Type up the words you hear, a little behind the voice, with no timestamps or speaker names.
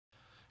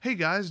Hey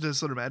guys,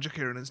 Desolator Magic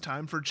here, and it's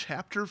time for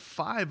Chapter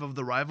 5 of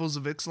the Rivals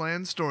of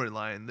Ixalan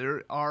storyline.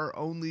 There are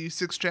only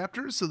 6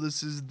 chapters, so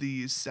this is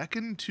the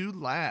second to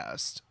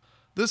last.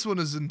 This one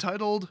is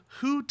entitled,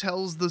 Who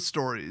Tells the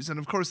Stories? And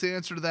of course the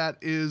answer to that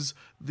is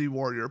the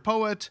Warrior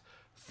Poet.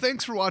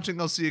 Thanks for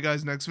watching, I'll see you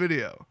guys next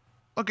video.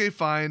 Okay,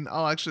 fine,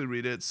 I'll actually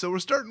read it. So we're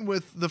starting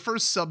with the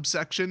first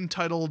subsection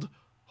titled,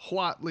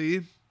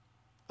 Huatli.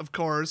 Of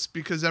course,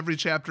 because every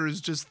chapter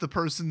is just the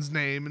person's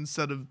name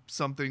instead of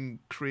something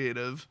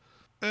creative.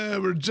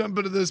 We're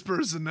jumping to this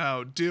person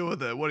now. Deal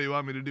with it. What do you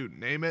want me to do?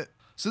 Name it?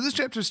 So this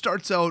chapter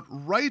starts out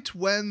right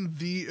when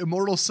the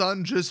Immortal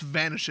Sun just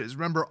vanishes.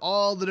 Remember,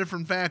 all the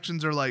different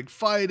factions are like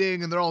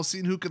fighting and they're all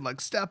seeing who can like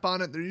step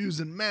on it. They're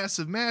using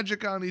massive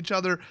magic on each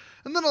other.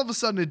 And then all of a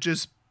sudden it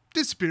just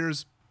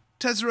disappears.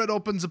 Tezzeret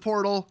opens a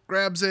portal,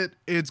 grabs it,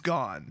 it's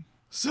gone.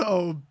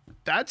 So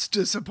that's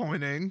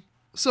disappointing.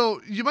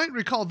 So you might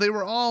recall they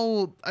were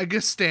all, I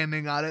guess,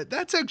 standing on it.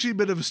 That's actually a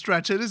bit of a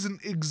stretch. It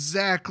isn't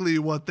exactly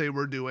what they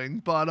were doing,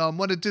 but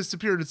when it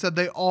disappeared, it said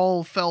they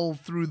all fell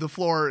through the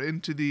floor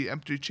into the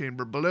empty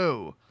chamber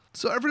below.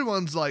 So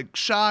everyone's like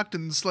shocked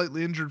and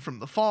slightly injured from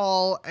the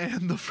fall,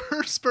 and the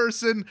first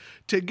person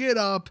to get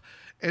up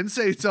and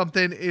say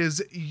something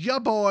is ya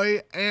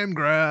boy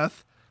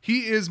Angrath.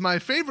 He is my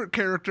favorite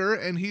character,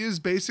 and he is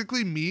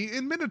basically me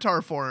in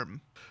Minotaur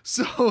form.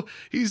 So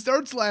he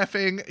starts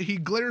laughing, he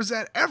glares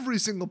at every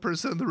single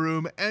person in the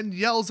room, and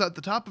yells at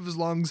the top of his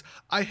lungs,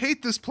 I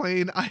hate this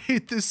plane, I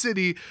hate this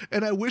city,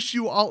 and I wish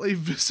you all a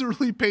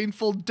viscerally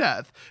painful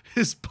death.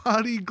 His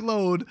body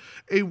glowed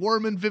a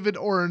warm and vivid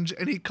orange,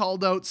 and he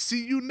called out,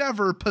 see you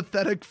never,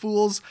 pathetic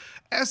fools,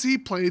 as he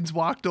planes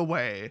walked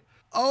away.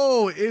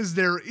 Oh, is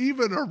there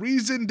even a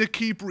reason to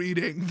keep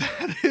reading?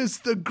 That is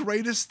the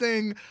greatest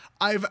thing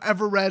I've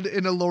ever read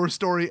in a lore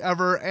story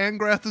ever.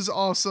 Angrath is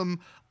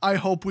awesome. I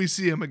hope we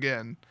see him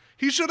again.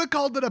 He should have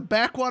called it a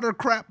backwater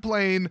crap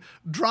plane,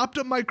 dropped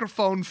a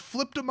microphone,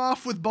 flipped him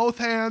off with both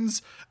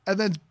hands, and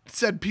then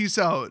said peace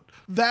out.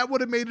 That would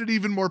have made it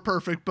even more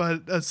perfect,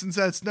 but since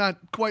that's not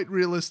quite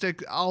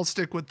realistic, I'll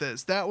stick with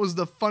this. That was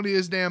the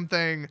funniest damn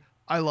thing.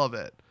 I love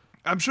it.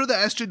 I'm sure the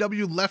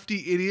SJW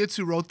lefty idiots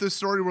who wrote this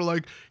story were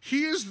like,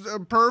 he's the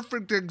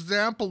perfect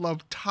example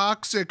of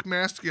toxic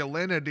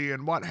masculinity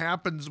and what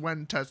happens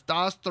when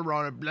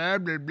testosterone and blah,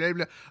 blah, blah,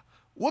 blah.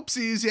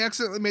 Whoopsies, he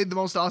accidentally made the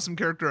most awesome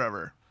character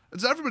ever.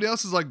 And so everybody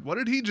else is like, what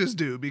did he just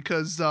do?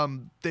 Because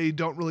they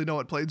don't really know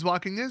what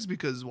planeswalking is,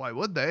 because why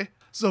would they?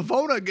 So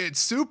Vona gets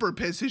super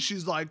pissy.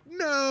 She's like,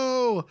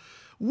 no,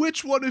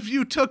 which one of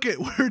you took it?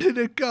 Where did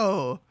it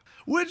go?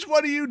 Which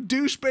one of you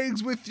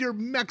douchebags with your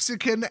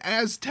Mexican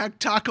Aztec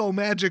taco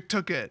magic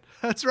took it?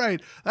 That's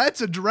right.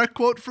 That's a direct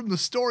quote from the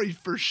story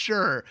for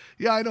sure.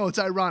 Yeah, I know, it's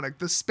ironic.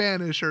 The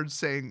Spanish are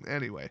saying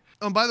anyway.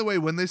 By the way,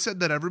 when they said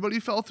that everybody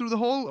fell through the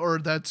hole, or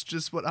that's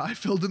just what I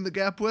filled in the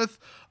gap with,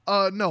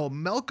 no,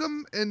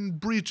 Malcolm and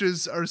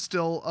Breaches are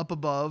still up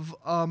above,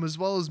 as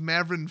well as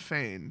Mavrin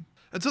Fane.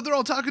 And so they're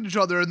all talking to each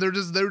other, and they're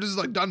just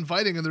like done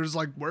fighting, and they're just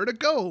like, where'd it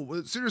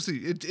go? Seriously,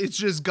 it's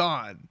just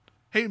gone.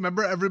 Hey,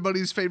 remember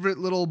everybody's favorite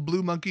little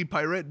blue monkey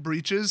pirate,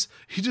 Breaches?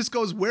 He just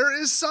goes, where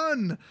is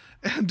Sun?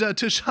 And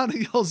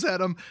Tishana yells at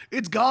him,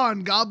 it's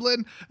gone,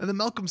 Goblin. And then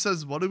Malcolm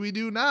says, what do we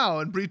do now?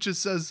 And Breaches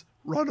says,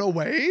 run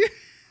away?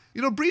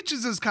 You know,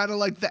 Breaches is kind of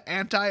like the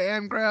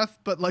anti-Angrath,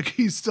 but like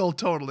he's still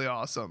totally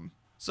awesome.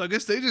 So I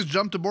guess they just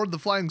jumped aboard the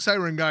flying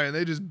siren guy and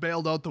they just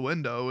bailed out the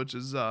window, which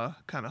is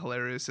kind of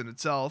hilarious in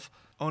itself.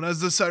 Oh, and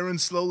as the siren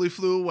slowly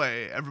flew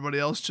away, everybody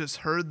else just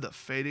heard the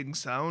fading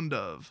sound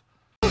of...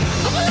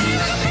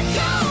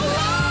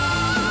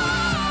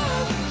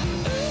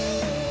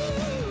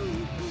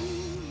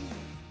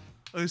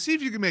 Okay, see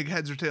if you can make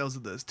heads or tails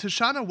of this.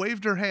 Tishana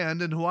waved her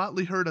hand and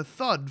Huatli heard a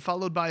thud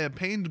followed by a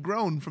pained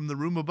groan from the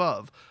room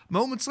above.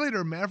 Moments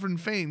later, Mavrin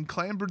Fane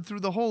clambered through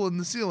the hole in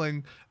the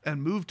ceiling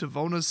and moved to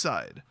Vona's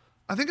side.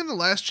 I think in the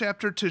last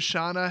chapter,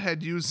 Tishana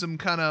had used some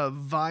kind of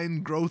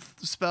vine growth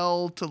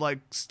spell to like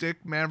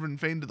stick Mavrin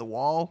Fane to the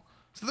wall.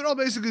 So they're all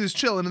basically just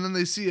chilling, and then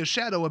they see a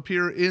shadow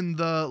appear in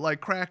the, like,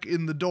 crack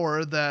in the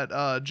door that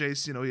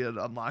Jace, you know, he had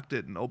unlocked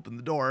it and opened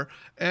the door.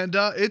 And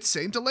it's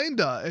Saint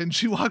Elenda, and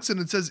she walks in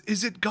and says,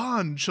 is it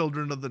gone,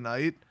 children of the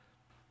night?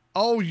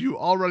 Oh, you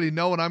already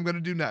know what I'm going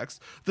to do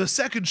next. The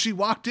second she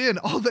walked in,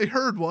 all they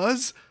heard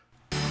was...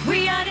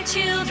 We are the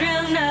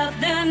children of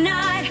the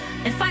night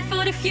and fight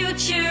for the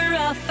future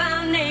of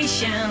our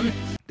nation.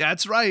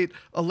 That's right.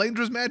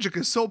 Elendra's magic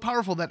is so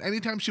powerful that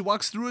anytime she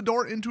walks through a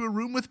door into a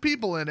room with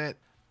people in it,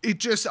 it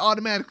just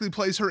automatically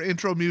plays her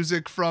intro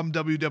music from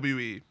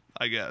WWE,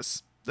 I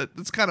guess.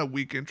 That's kind of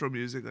weak intro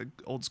music, like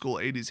old school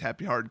 80s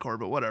happy hardcore,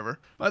 but whatever.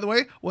 By the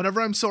way,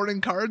 whenever I'm sorting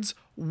cards,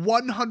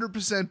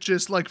 100%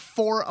 just like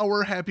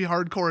 4-hour happy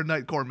hardcore and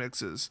nightcore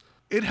mixes.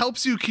 It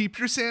helps you keep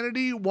your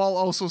sanity while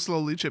also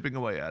slowly chipping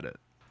away at it.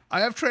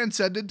 I have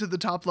transcended to the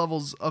top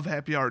levels of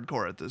happy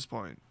hardcore at this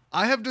point.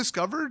 I have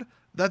discovered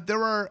that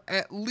there are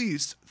at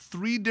least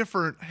 3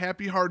 different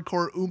happy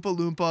hardcore Oompa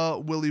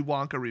Loompa Willy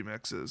Wonka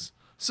remixes.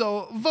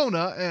 So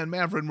Vona and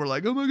Mavrin were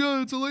like, oh my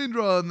god, it's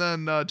Elendra. And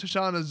then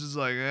Tashana's just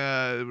like,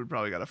 we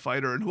probably got to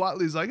fight her. And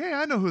Huatli's like, hey,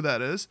 I know who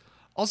that is.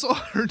 Also,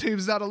 her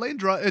name's not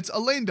Elendra, it's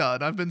Elenda.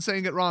 And I've been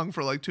saying it wrong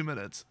for like 2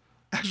 minutes.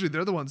 Actually,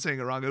 they're the ones saying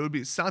it wrong. It would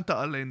be Santa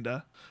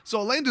Elenda. So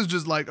Elenda's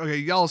just like, okay,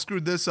 y'all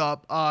screwed this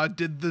up.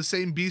 Did the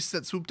same beast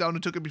that swooped down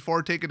and took it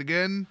before take it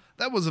again?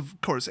 That was, of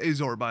course,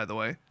 Azor, by the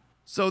way.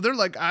 So they're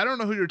like, I don't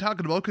know who you're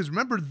talking about, because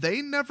remember,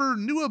 they never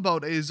knew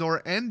about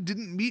Azor and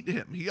didn't meet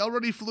him. He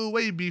already flew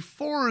away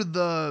before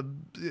the,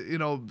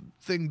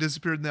 thing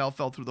disappeared and they all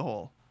fell through the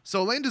hole.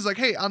 So Elenda's like,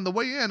 hey, on the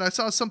way in, I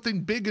saw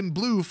something big and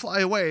blue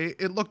fly away.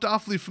 It looked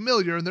awfully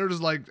familiar, and they're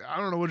just like, I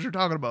don't know what you're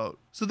talking about.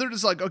 So they're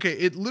just like, okay,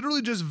 it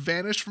literally just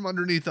vanished from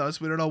underneath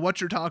us. We don't know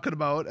what you're talking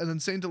about. And then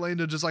Saint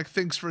Elenda just like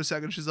thinks for a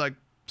second. She's like,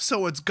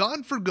 so it's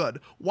gone for good.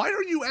 Why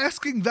are you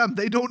asking them?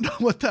 They don't know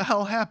what the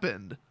hell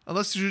happened.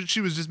 Unless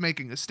she was just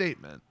making a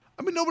statement.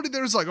 I mean, nobody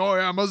there's like, oh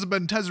yeah, it must have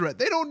been Tezzeret.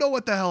 They don't know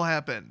what the hell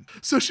happened.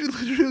 So she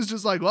literally was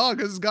just like, well, I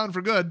guess it's gone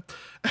for good.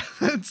 And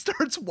then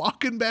starts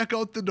walking back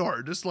out the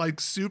door, just like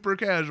super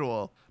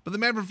casual. But the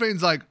Maverick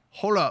Fane's like,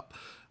 hold up,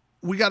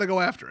 we gotta go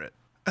after it.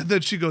 And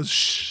then she goes,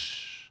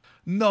 shh.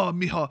 No,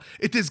 mijo,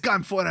 it is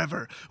gone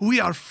forever. We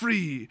are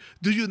free.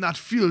 Do you not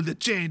feel the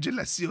change in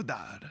la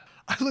ciudad?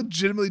 I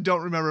legitimately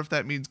don't remember if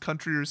that means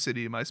country or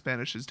city. My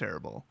Spanish is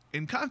terrible.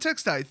 In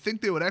context, I think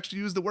they would actually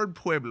use the word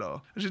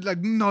pueblo. And she's like,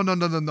 no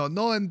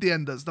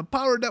entiendas. The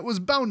power that was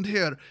bound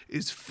here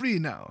is free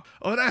now.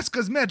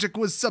 Oraska's magic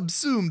was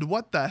subsumed.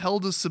 What the hell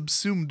does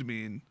subsumed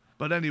mean?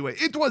 But anyway,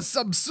 it was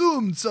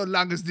subsumed so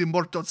long as the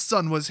Immortal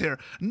Sun was here.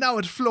 Now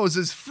it flows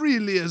as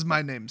freely as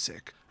my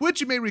namesake.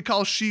 Which you may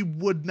recall she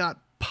would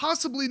not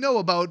possibly know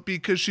about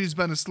because she's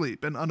been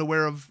asleep and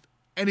unaware of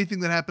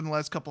anything that happened in the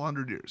last couple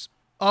hundred years.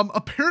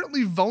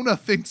 Apparently Vona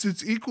thinks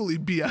it's equally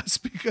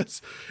BS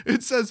because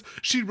it says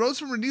she rose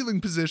from her kneeling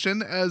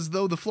position as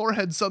though the floor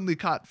had suddenly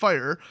caught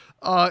fire.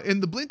 In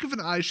the blink of an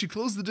eye, she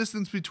closed the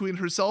distance between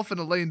herself and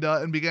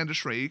Elenda and began to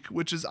shriek,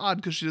 which is odd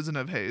because she doesn't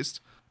have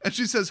haste. And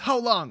she says, how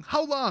long?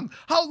 How long?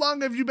 How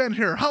long have you been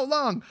here? How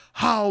long?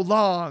 How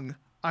long?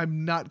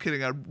 I'm not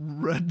kidding. I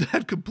read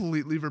that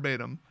completely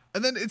verbatim.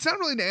 And then it's not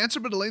really an answer,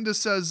 but Elenda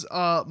says,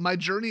 my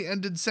journey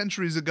ended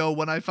centuries ago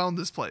when I found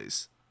this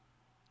place.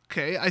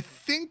 Okay, I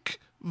think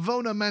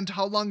Vona meant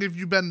how long have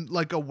you been,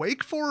 like,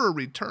 awake for or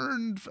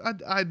returned?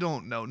 I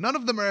don't know. None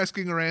of them are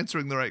asking or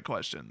answering the right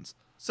questions.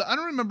 So I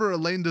don't remember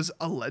Elenda's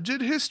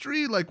alleged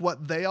history, like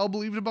what they all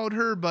believed about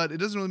her, but it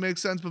doesn't really make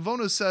sense. But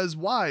Vona says,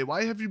 why?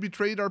 Why have you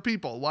betrayed our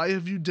people? Why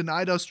have you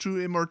denied us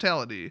true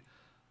immortality?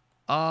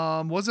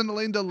 Wasn't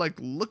Elenda, like,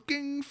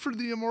 looking for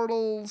the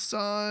Immortal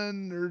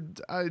Sun? Or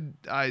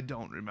I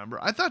don't remember.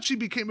 I thought she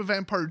became a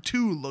vampire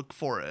to look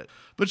for it.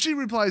 But she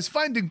replies,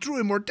 finding true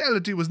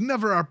immortality was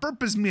never our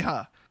purpose,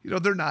 mija.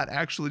 They're not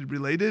actually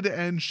related,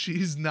 and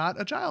she's not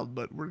a child,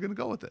 but we're going to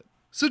go with it.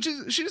 So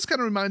she just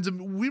kind of reminds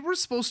him, we were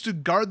supposed to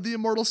guard the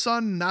Immortal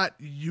Sun, not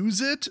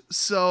use it,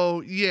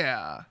 so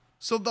yeah.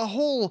 So the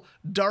whole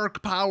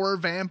dark power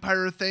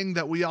vampire thing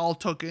that we all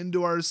took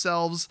into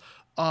ourselves,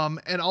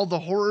 and all the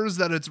horrors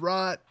that it's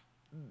wrought,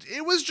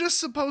 it was just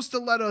supposed to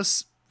let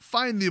us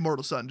find the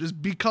Immortal Sun,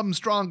 just become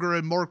stronger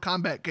and more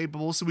combat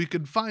capable so we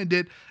could find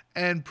it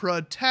and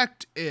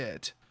protect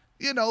it.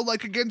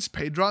 Like against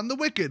Pedron the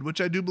Wicked,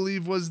 which I do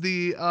believe was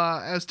the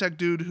Aztec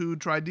dude who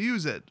tried to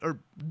use it, or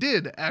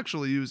did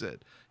actually use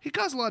it. He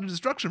caused a lot of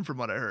destruction from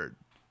what I heard.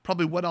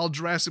 Probably went all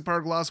Jurassic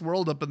Park Lost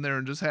World up in there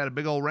and just had a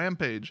big old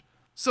rampage.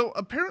 So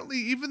apparently,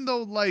 even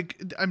though, like,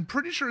 I'm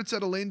pretty sure it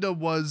said Elenda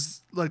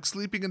was, like,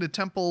 sleeping in a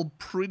temple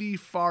pretty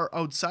far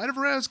outside of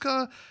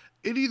Orazca,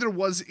 it either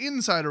was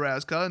inside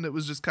Orazca, and it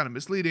was just kind of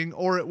misleading,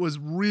 or it was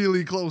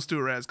really close to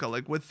Orazca,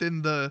 like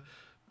within the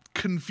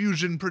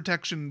confusion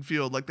protection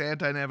field, like the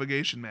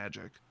anti-navigation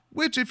magic,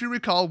 which, if you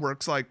recall,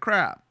 works like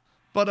crap.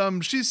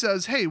 But she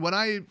says, hey, when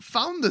I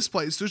found this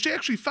place, so she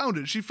actually found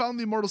it. She found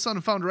the Immortal Sun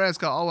and found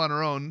Orazca all on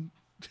her own.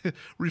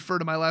 Refer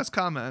to my last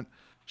comment.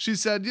 She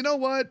said, you know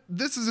what?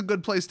 This is a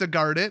good place to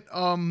guard it.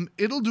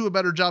 It'll do a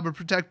better job of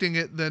protecting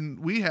it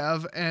than we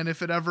have. And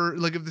if it ever,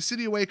 like, if the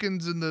city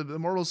awakens and the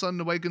Immortal Sun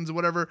awakens or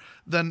whatever,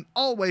 then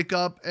I'll wake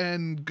up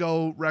and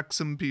go wreck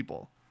some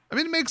people. I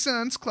mean, it makes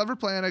sense. Clever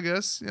plan, I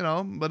guess,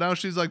 but now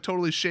she's like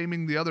totally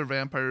shaming the other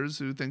vampires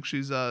who think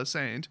she's a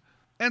saint.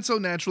 And so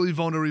naturally,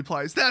 Vona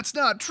replies, that's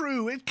not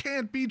true. It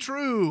can't be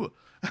true.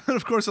 And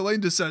of course,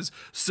 Elenda says,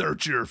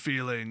 search your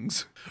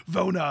feelings.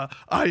 Vona,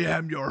 I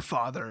am your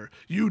father.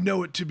 You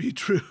know it to be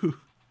true.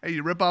 Hey,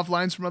 you rip off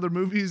lines from other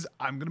movies?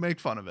 I'm going to make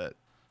fun of it.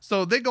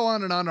 So they go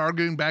on and on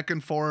arguing back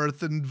and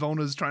forth, and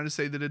Vona's trying to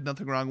say they did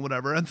nothing wrong,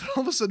 whatever. And then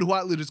all of a sudden,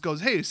 Huatli just goes,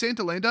 hey, Saint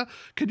Elenda,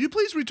 can you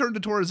please return to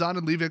Torazan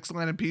and leave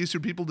Ixalan in peace?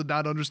 Your people did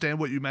not understand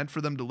what you meant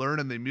for them to learn,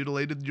 and they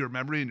mutilated your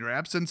memory in your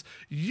absence.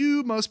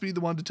 You must be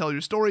the one to tell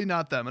your story,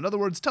 not them. In other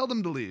words, tell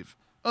them to leave.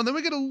 Oh, then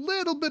we get a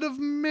little bit of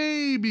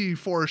maybe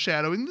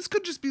foreshadowing. This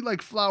could just be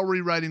like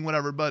flowery writing,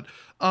 whatever. But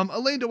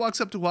Elena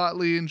walks up to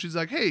Huatli and she's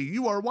like, hey,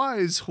 you are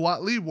wise,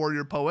 Huatli,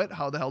 warrior poet.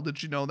 How the hell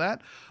did you know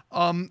that?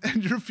 And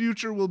your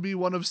future will be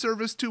one of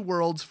service to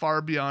worlds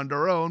far beyond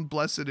our own.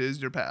 Blessed is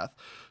your path.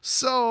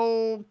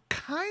 So,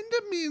 kind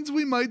of means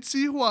we might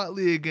see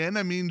Huatli again.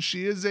 I mean,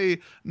 she is a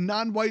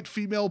non-white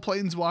female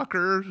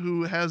planeswalker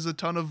who has a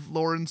ton of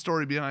lore and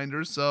story behind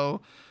her.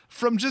 So,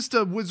 from just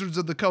a Wizards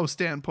of the Coast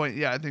standpoint,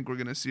 yeah, I think we're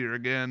going to see her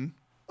again.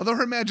 Although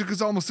her magic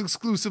is almost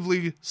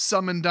exclusively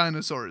summon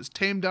dinosaurs,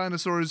 tame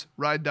dinosaurs,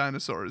 ride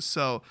dinosaurs.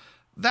 So,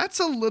 that's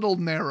a little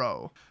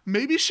narrow.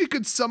 Maybe she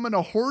could summon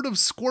a horde of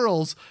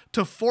squirrels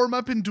to form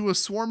up into a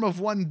swarm of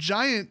one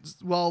giant,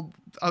 well,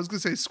 I was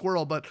going to say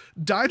squirrel, but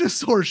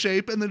dinosaur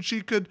shape, and then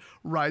she could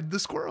ride the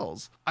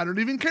squirrels. I don't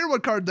even care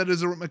what card that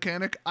is a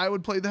mechanic. I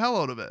would play the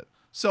hell out of it.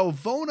 So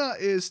Vona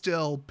is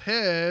still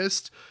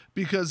pissed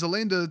because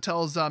Elenda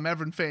tells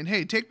Mavrin Fane,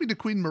 hey, take me to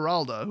Queen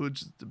Meralda,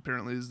 which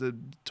apparently is the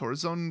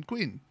Torzone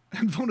queen.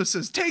 And Vona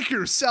says, take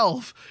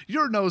yourself.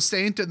 You're no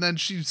saint. And then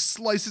she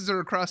slices her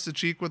across the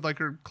cheek with like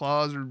her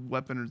claws or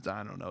weapon or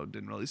I don't know.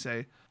 Didn't really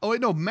say. Oh, wait,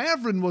 no.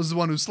 Mavrin was the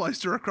one who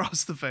sliced her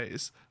across the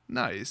face.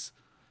 Nice.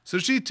 So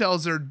she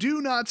tells her,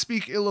 do not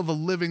speak ill of a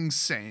living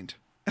saint.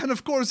 And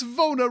of course,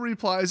 Vona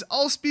replies,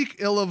 I'll speak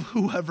ill of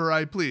whoever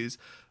I please.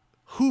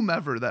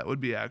 Whomever that would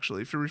be,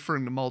 actually, if you're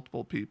referring to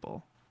multiple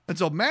people. And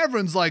so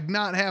Mavrin's like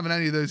not having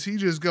any of this. He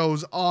just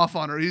goes off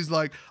on her. He's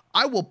like,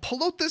 I will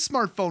pull out this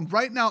smartphone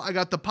right now. I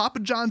got the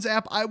Papa John's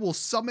app. I will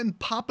summon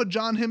Papa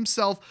John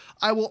himself.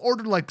 I will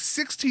order like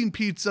 16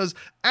 pizzas,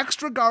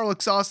 extra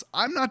garlic sauce.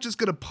 I'm not just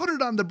going to put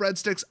it on the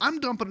breadsticks. I'm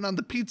dumping it on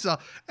the pizza.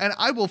 And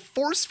I will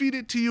force feed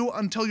it to you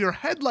until your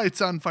head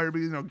lights on fire.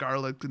 Because, you know,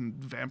 garlic and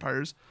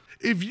vampires.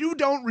 If you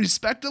don't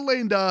respect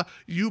Elenda,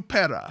 you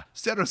pera.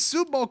 Será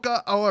su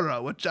boca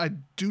ahora, which I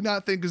do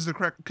not think is the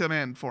correct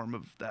command form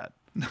of that.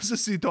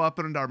 Necesito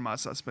aprender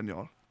más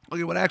español.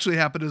 Okay, what actually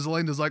happened is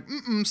Elena's like,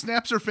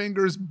 snaps her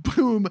fingers,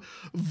 boom.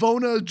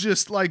 Vona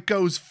just like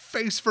goes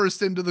face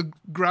first into the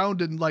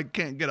ground and like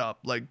can't get up,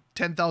 like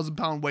 10,000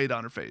 pound weight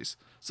on her face.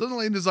 So then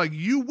Elena's like,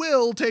 you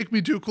will take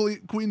me to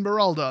Queen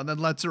Meralda, and then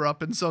lets her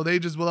up. And so they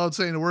just, without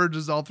saying a word,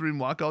 just all three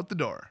walk out the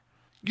door.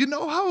 You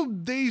know how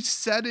they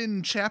said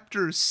in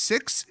chapter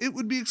 6 it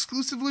would be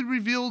exclusively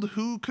revealed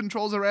who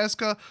controls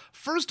Araska?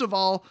 First of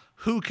all,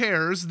 who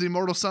cares? The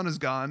Immortal Sun is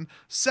gone.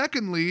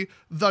 Secondly,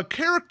 the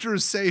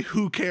characters say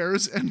who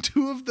cares, and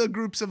 2 of the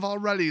groups have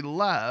already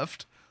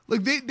left.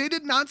 Like, they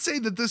did not say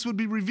that this would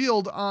be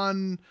revealed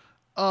on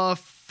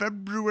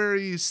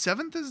February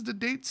 7th is the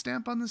date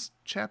stamp on this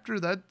chapter.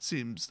 That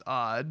seems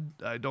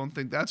odd. I don't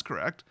think that's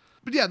correct.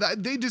 But yeah,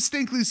 they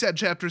distinctly said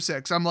chapter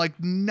 6. I'm like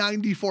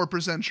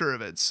 94% sure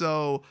of it.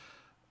 So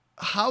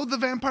how the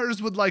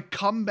vampires would like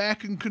come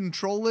back and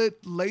control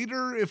it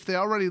later if they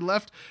already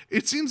left,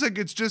 it seems like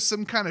it's just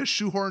some kind of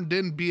shoehorned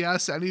in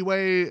BS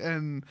anyway,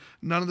 and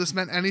none of this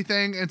meant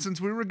anything. And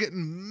since we were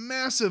getting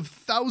massive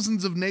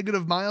thousands of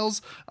negative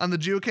miles on the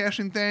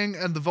geocaching thing,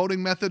 and the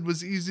voting method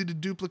was easy to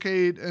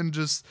duplicate, and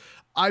just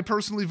I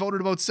personally voted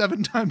about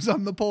 7 times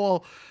on the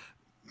poll,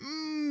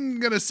 I'm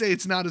gonna say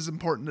it's not as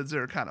important as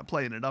they're kind of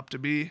playing it up to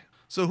be.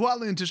 So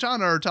Huatli and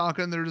Tishana are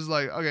talking. They're just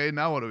like, okay,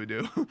 now what do we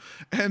do?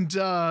 And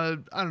I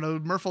don't know.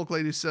 Merfolk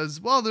Lady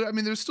says, well,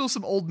 there's still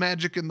some old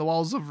magic in the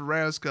walls of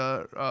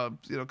Araska,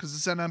 because the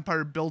Sen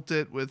Empire built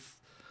it with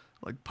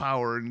like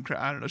power and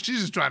I don't know.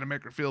 She's just trying to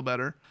make her feel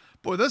better.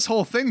 Boy, this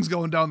whole thing's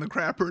going down the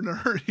crapper in a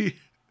hurry.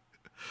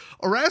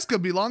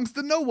 Araska belongs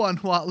to no one,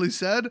 Huatli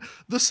said.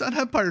 The Sun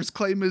Empire's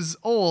claim is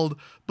old,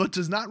 but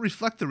does not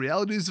reflect the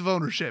realities of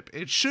ownership.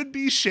 It should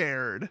be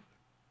shared.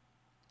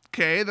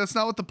 Okay, that's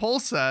not what the poll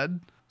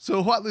said.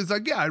 So Huatli's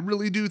like, yeah, I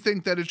really do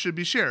think that it should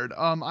be shared.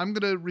 I'm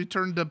going to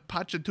return to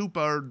Pachatupa,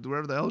 or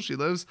wherever the hell she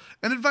lives,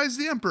 and advise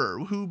the Emperor,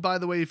 who, by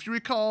the way, if you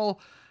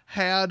recall,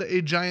 had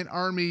a giant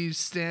army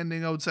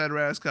standing outside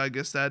Araska. I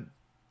guess that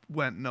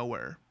went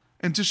nowhere.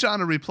 And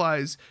Tishana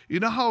replies, you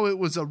know how it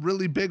was a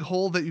really big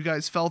hole that you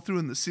guys fell through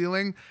in the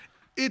ceiling?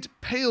 It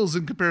pales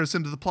in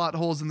comparison to the plot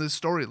holes in this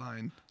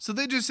storyline. So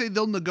they just say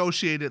they'll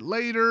negotiate it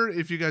later.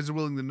 If you guys are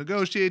willing to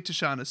negotiate,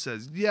 Tishana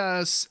says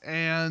yes,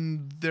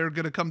 and they're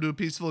going to come to a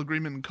peaceful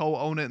agreement and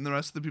co-own it, and the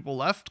rest of the people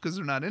left because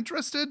they're not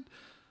interested.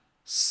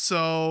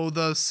 So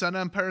the Sun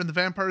Empire and the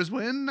vampires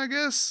win, I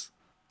guess?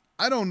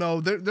 I don't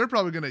know. They're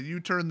probably going to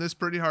U-turn this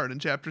pretty hard in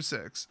chapter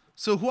 6.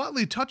 So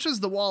Huatli touches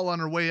the wall on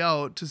her way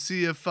out to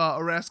see if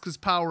Araska's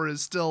power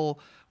is still,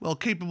 well,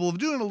 capable of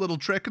doing a little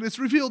trick. And it's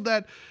revealed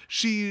that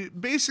she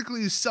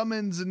basically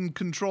summons and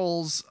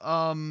controls,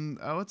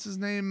 what's his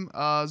name?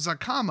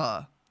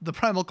 Zakama, the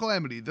Primal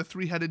Calamity, the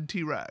 3-headed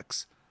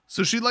T-Rex.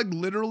 So she like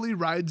literally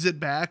rides it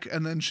back,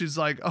 and then she's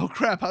like, oh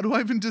crap, how do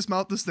I even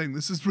dismount this thing?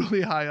 This is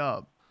really high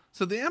up.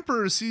 So the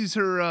Emperor sees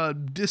her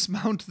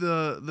dismount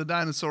the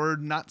dinosaur,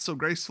 not so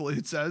gracefully,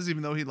 it says,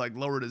 even though he like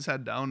lowered his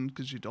head down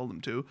because she told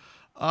him to.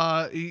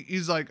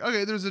 He's like,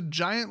 okay, there's a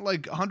giant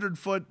like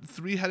 100-foot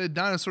 3-headed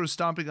dinosaur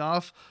stomping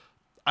off.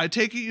 I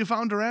take it you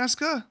found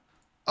Araska?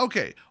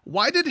 Okay,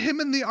 why did him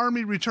and the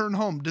army return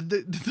home? Did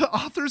the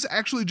authors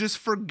actually just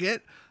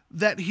forget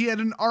that he had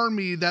an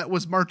army that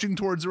was marching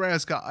towards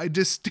Araska? I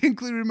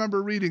distinctly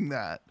remember reading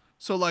that.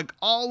 So, like,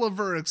 all of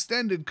her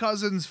extended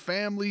cousins,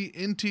 family,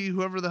 Inti,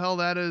 whoever the hell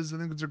that is, I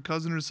think it's her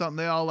cousin or something,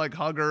 they all, like,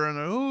 hug her and,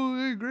 oh,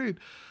 hey, great.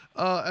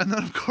 And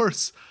then, of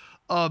course,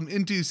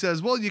 Inti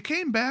says, well, you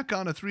came back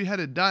on a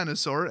 3-headed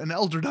dinosaur, an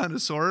elder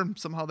dinosaur.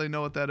 Somehow they know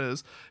what that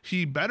is.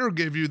 He better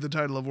give you the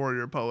title of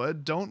warrior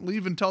poet. Don't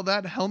leave until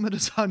that helmet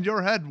is on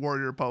your head,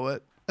 warrior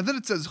poet. And then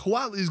it says,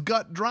 Huatli's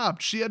gut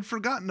dropped. She had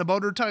forgotten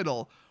about her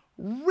title.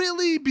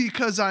 Really?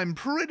 Because I'm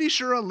pretty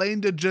sure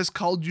Elenda just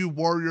called you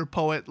warrior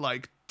poet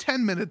like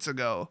 10 minutes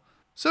ago.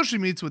 So she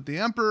meets with the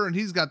emperor, and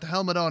he's got the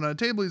helmet on a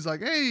table. He's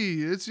like, hey,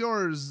 it's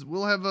yours.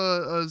 We'll have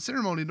a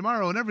ceremony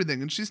tomorrow and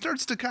everything. And she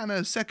starts to kind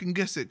of second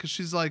guess it, because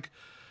she's like,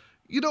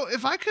 you know,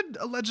 if I could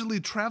allegedly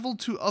travel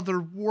to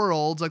other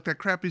worlds, like that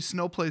crappy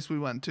snow place we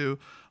went to,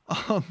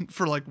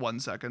 for like 1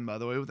 second, by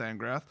the way, with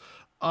Angrath,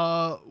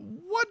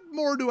 what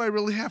more do I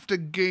really have to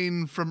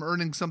gain from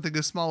earning something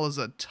as small as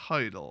a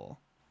title?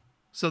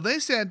 So they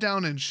sat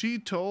down and she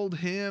told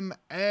him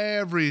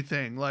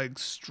everything, like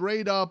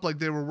straight up, like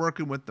they were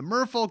working with the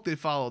merfolk, they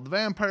followed the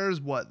vampires,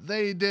 what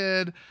they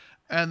did.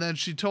 And then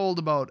she told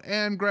about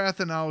Angrath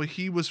and how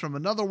he was from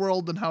another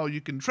world and how you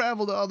can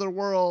travel to other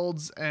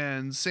worlds,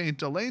 and Saint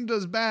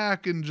Elenda's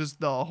back, and just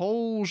the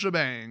whole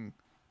shebang.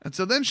 And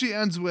so then she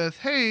ends with,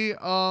 hey,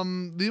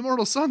 the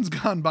Immortal Sun's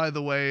gone, by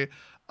the way.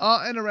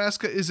 And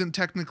Araska isn't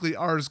technically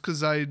ours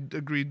because I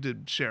agreed to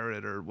share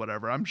it or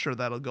whatever. I'm sure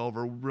that'll go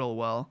over real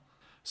well.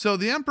 So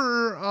the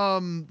Emperor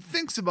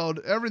thinks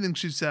about everything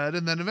she said,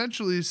 and then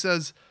eventually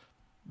says,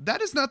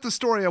 that is not the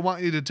story I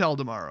want you to tell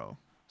tomorrow.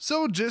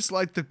 So just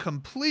like the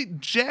complete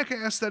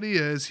jackass that he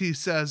is, he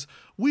says,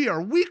 we are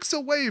weeks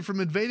away from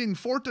invading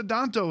Fort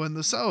Adanto in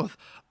the south,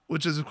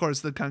 which is, of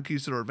course, the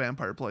Conquistador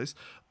vampire place.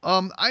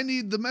 I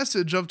need the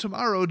message of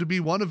tomorrow to be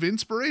one of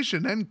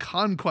inspiration and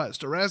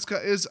conquest.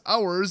 Araska is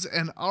ours,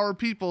 and our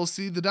people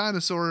see the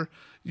dinosaur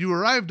you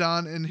arrived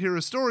on and hear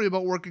a story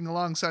about working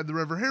alongside the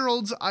River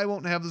Heralds. I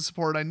won't have the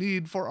support I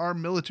need for our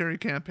military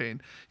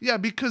campaign. Yeah,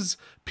 because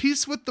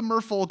peace with the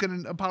merfolk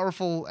and a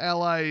powerful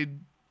ally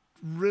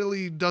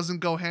really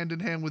doesn't go hand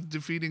in hand with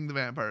defeating the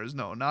vampires.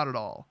 No, not at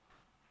all.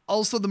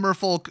 Also, the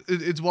merfolk,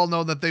 it's well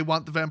known that they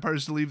want the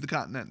vampires to leave the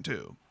continent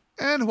too.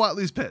 And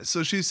Huatli's pissed.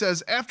 So she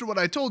says, after what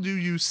I told you,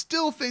 you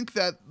still think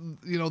that,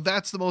 you know,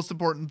 that's the most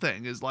important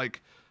thing, is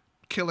like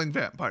killing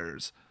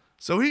vampires.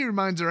 So he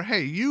reminds her,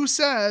 hey, you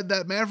said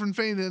that Mavrin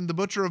Fane and the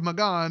Butcher of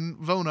Magan,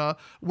 Vona,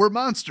 were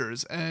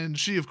monsters. And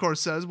she, of course,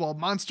 says, well,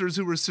 monsters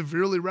who were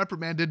severely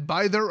reprimanded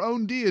by their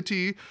own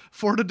deity.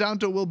 Fort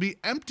Adanto will be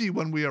empty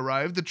when we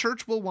arrive. The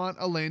church will want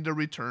Elenda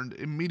returned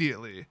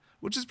immediately.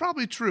 Which is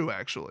probably true,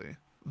 actually.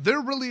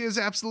 There really is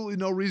absolutely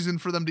no reason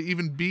for them to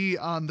even be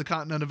on the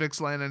continent of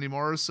Ixalan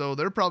anymore, so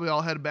they're probably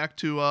all headed back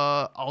to,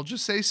 I'll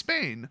just say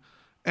Spain.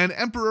 And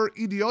Emperor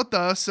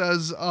Idiota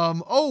says,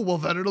 oh, well,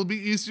 then it'll be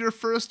easier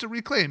for us to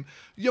reclaim.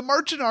 You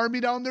march an army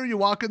down there, you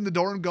walk in the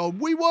door and go,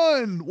 we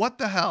won! What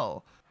the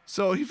hell?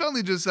 So he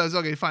finally just says,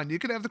 okay, fine, you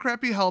can have the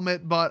crappy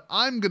helmet, but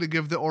I'm going to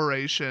give the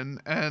oration,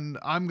 and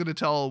I'm going to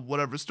tell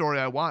whatever story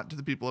I want to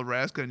the people of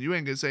Raska, and you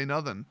ain't going to say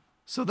nothing.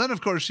 So then,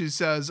 of course, she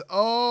says,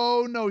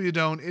 oh, no, you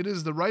don't. It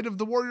is the right of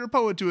the warrior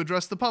poet to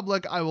address the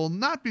public. I will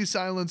not be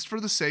silenced for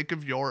the sake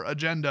of your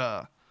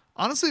agenda.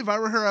 Honestly, if I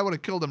were her, I would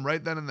have killed him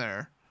right then and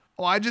there.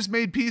 Oh, I just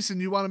made peace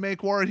and you want to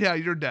make war? Yeah,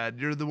 you're dead.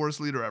 You're the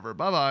worst leader ever.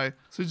 Bye-bye.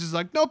 So he's just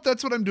like, nope,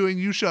 that's what I'm doing.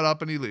 You shut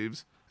up, and he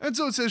leaves. And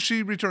so it says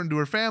she returned to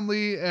her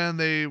family, and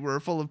they were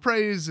full of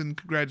praise and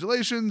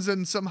congratulations,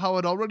 and somehow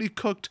had already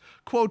cooked,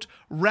 quote,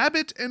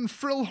 rabbit and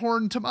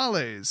frillhorn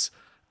tamales,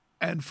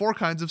 and 4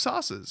 kinds of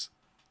sauces.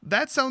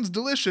 That sounds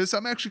delicious.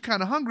 I'm actually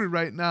kind of hungry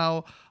right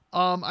now.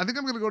 I think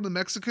I'm going to go to the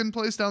Mexican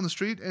place down the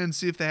street and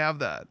see if they have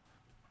that.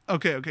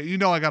 Okay, you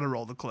know I got to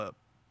roll the clip.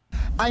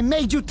 I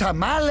made you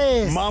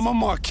tamales. Mama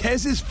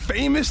Marquez's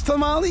famous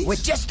tamales?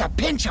 With just a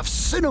pinch of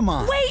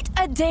cinnamon. Wait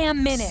a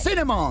damn minute.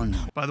 Cinnamon.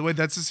 By the way,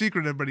 that's the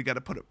secret. Everybody got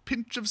to put a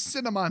pinch of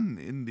cinnamon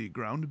in the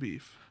ground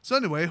beef. So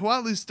anyway,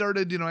 Huatli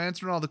started,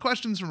 answering all the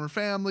questions from her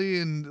family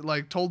and,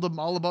 told them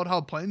all about how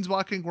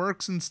planeswalking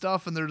works and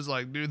stuff. And they're just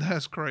like, dude,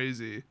 that's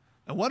crazy.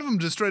 And one of them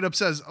just straight up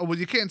says, oh, well,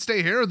 you can't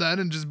stay here then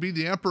and just be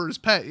the Emperor's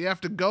pet. You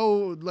have to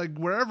go,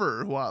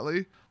 wherever,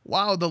 Huatli.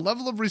 Wow, the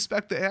level of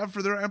respect they have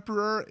for their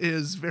Emperor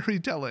is very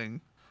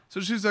telling. So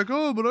she's like,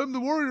 oh, but I'm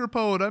the warrior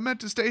poet. I meant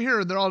to stay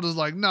here. And they're all just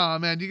like, nah,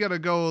 man, you gotta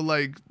go,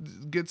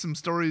 get some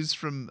stories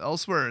from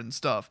elsewhere and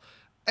stuff.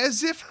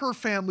 As if her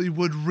family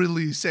would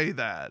really say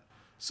that.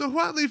 So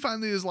Huatli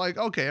finally is like,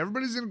 okay,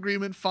 everybody's in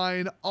agreement,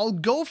 fine. I'll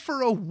go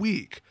for a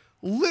week.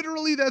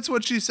 Literally, that's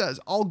what she says.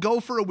 I'll go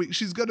for a week.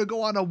 She's going to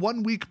go on a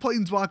 1-week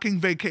planeswalking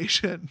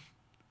vacation.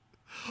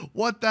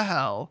 What the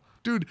hell?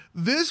 Dude,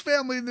 this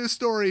family in this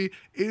story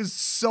is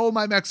so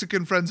my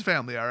Mexican friend's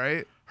family, all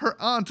right? Her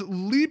aunt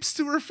leaps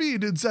to her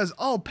feet and says,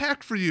 I'll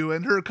pack for you.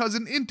 And her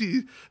cousin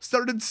Inti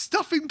started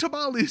stuffing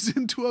tamales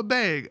into a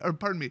bag. Or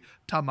pardon me,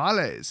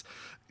 tamales.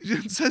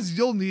 It says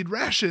you'll need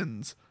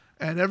rations.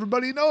 And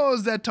everybody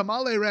knows that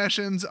tamale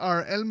rations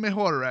are el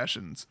mejor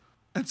rations.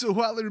 And so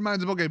Huatli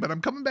reminds him, okay, but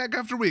I'm coming back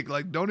after a week.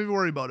 Like, don't even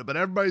worry about it. But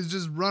everybody's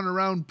just running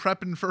around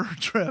prepping for her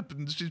trip.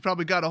 And she's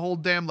probably got a whole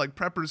damn, like,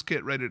 prepper's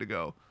kit ready to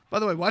go. By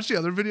the way, watch the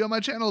other video on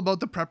my channel about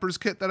the prepper's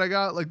kit that I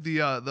got. Like the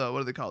what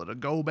do they call it? A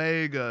go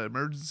bag,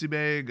 emergency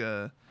bag,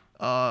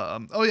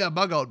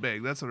 bug out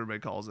bag. That's what everybody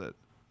calls it.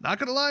 Not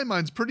gonna lie,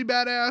 mine's pretty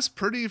badass,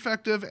 pretty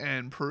effective,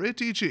 and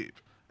pretty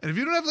cheap. And if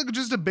you don't have like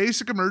just a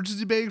basic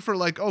emergency bag for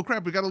like, oh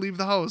crap, we gotta leave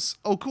the house.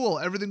 Oh cool,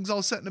 everything's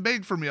all set in a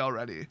bag for me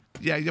already.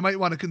 Yeah, you might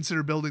want to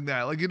consider building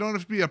that. Like you don't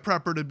have to be a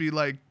prepper to be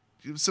like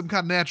some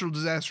kind of natural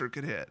disaster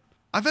could hit.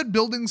 I've had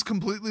buildings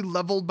completely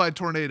leveled by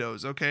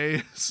tornadoes,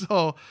 okay?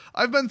 So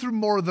I've been through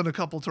more than a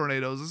couple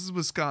tornadoes. This is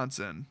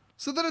Wisconsin.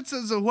 So then it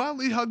says,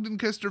 Huatli hugged and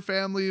kissed her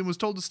family and was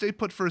told to stay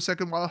put for a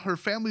second while her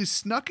family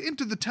snuck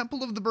into the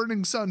Temple of the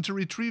Burning Sun to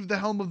retrieve the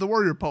helm of the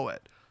warrior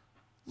poet.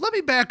 Let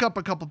me back up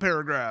a couple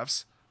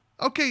paragraphs.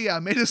 Okay, yeah, I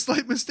made a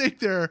slight mistake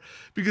there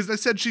because I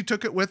said she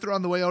took it with her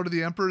on the way out of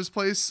the Emperor's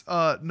place.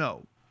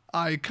 No.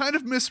 I kind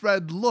of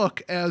misread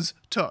look as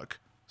took.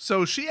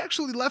 So she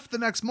actually left the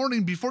next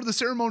morning before the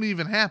ceremony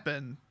even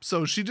happened.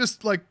 So she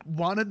just like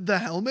wanted the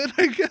helmet,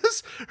 I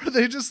guess. Or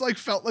they just like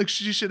felt like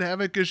she should have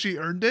it because she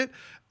earned it.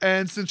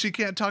 And since she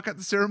can't talk at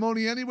the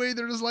ceremony anyway,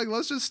 they're just like,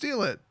 let's just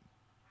steal it.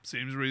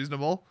 Seems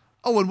reasonable.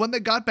 Oh, and when they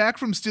got back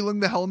from stealing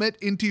the helmet,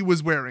 Inti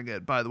was wearing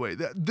it, by the way.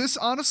 This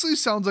honestly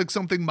sounds like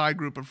something my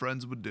group of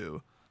friends would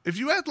do. If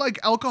you had like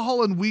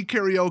alcohol and Wii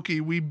karaoke,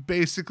 we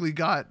basically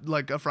got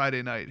like a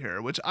Friday night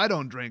here, which I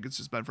don't drink. It's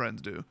just my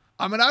friends do.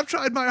 I mean, I've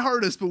tried my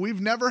hardest, but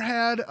we've never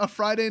had a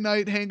Friday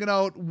night hanging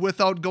out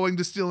without going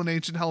to steal an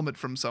ancient helmet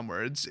from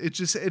somewhere.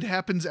 It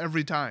happens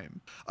every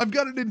time. I've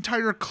got an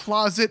entire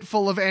closet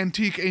full of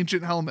antique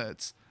ancient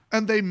helmets,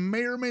 and they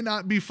may or may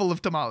not be full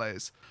of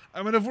tamales.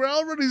 I mean, if we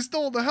already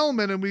stole the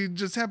helmet and we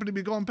just happen to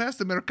be going past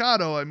the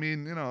mercado, I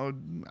mean, you know,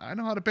 I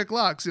know how to pick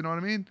locks, you know what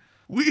I mean?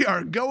 We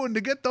are going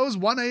to get those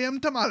 1 a.m.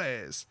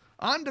 tamales.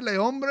 Andale,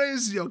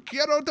 hombres, yo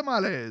quiero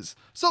tamales.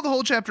 So the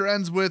whole chapter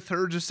ends with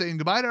her just saying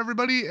goodbye to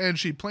everybody, and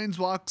she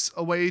planeswalks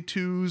away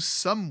to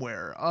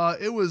somewhere.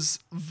 It was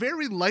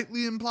very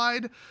lightly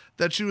implied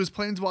that she was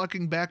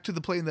planeswalking back to the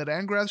plane that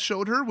Angrath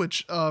showed her,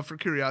 which, for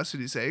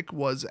curiosity's sake,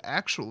 was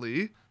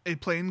actually a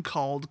plane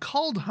called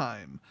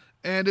Kaldheim.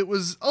 And it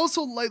was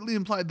also lightly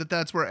implied that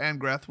that's where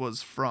Angrath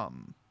was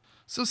from.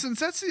 So since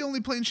that's the only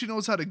plane she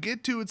knows how to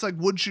get to, it's like,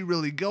 would she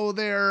really go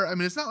there? I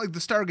mean, it's not like the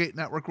Stargate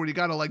network where you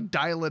gotta like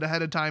dial it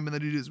ahead of time and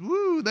then you just,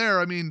 woo,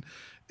 there. I mean,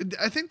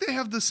 I think they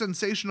have the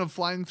sensation of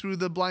flying through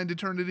the blind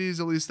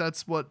eternities. At least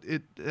that's what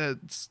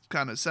it's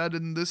kind of said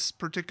in this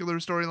particular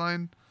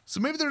storyline. So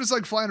maybe they're just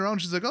like flying around.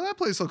 She's like, oh, that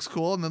place looks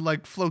cool. And then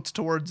like floats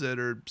towards it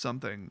or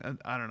something.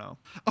 I don't know.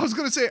 I was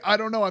going to say, I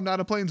don't know. I'm not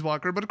a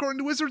planeswalker, but according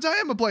to Wizards, I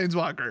am a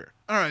planeswalker.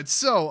 All right.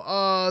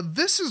 So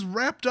this is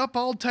wrapped up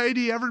all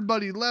tidy.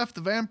 Everybody left.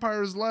 The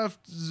vampires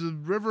left. The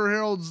River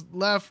Heralds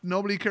left.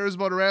 Nobody cares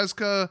about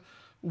Erazka.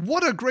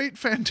 What a great,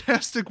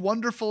 fantastic,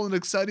 wonderful, and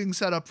exciting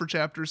setup for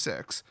Chapter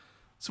 6.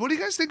 So what do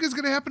you guys think is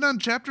going to happen on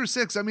Chapter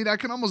 6? I mean, I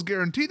can almost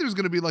guarantee there's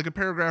going to be like a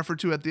paragraph or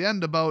two at the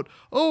end about,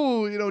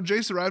 oh, you know,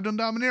 Jace arrived on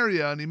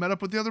Dominaria and he met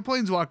up with the other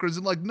planeswalkers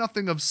and like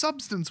nothing of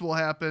substance will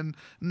happen.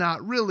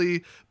 Not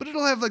really, but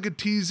it'll have like a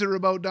teaser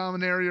about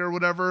Dominaria or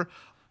whatever.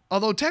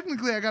 Although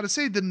technically I gotta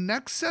say the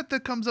next set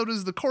that comes out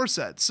is the core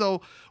set.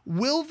 So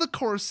will the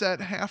core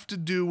set have to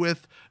do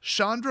with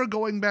Chandra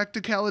going back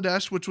to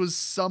Kaladesh, which was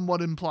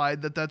somewhat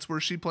implied that that's where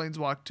she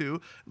planeswalked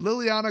to.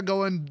 Liliana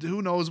going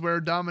who knows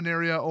where,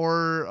 Dominaria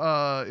or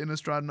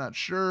Innistrad, not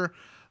sure.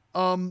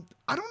 I don't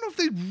know if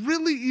they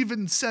really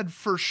even said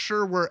for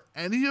sure where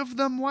any of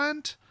them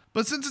went.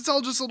 But since it's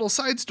all just little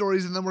side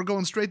stories and then we're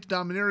going straight to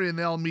Dominaria and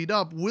they all meet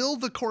up, will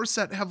the core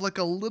set have like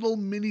a little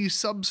mini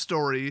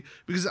sub-story?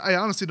 Because I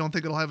honestly don't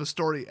think it'll have a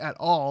story at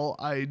all.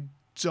 I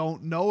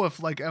don't know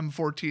if like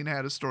M14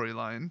 had a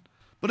storyline.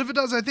 But if it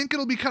does, I think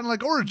it'll be kind of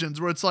like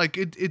Origins, where it's like,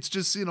 it's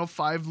just, you know,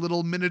 5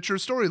 little miniature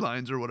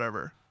storylines or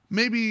whatever.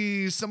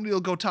 Maybe somebody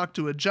will go talk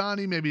to a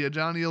Johnny. Maybe a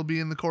Johnny will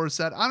be in the core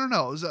set. I don't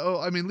know. So,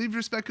 I mean, leave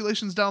your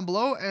speculations down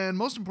below. And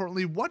most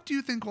importantly, what do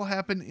you think will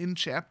happen in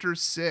Chapter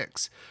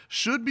 6?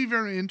 Should be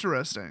very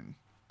interesting.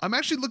 I'm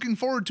actually looking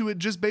forward to it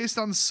just based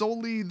on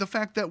solely the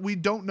fact that we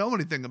don't know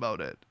anything about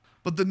it.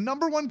 But the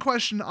number one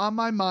question on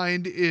my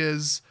mind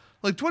is,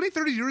 like 20,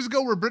 30 years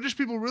ago, were British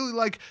people really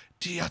like,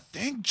 do you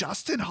think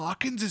Justin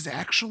Hawkins is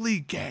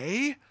actually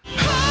gay?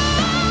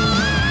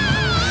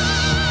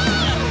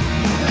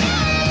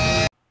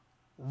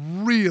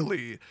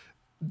 Really?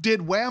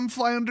 Did Wham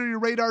fly under your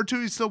radar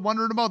too? You still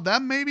wondering about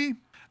them maybe?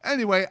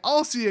 Anyway,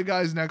 I'll see you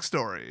guys next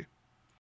story.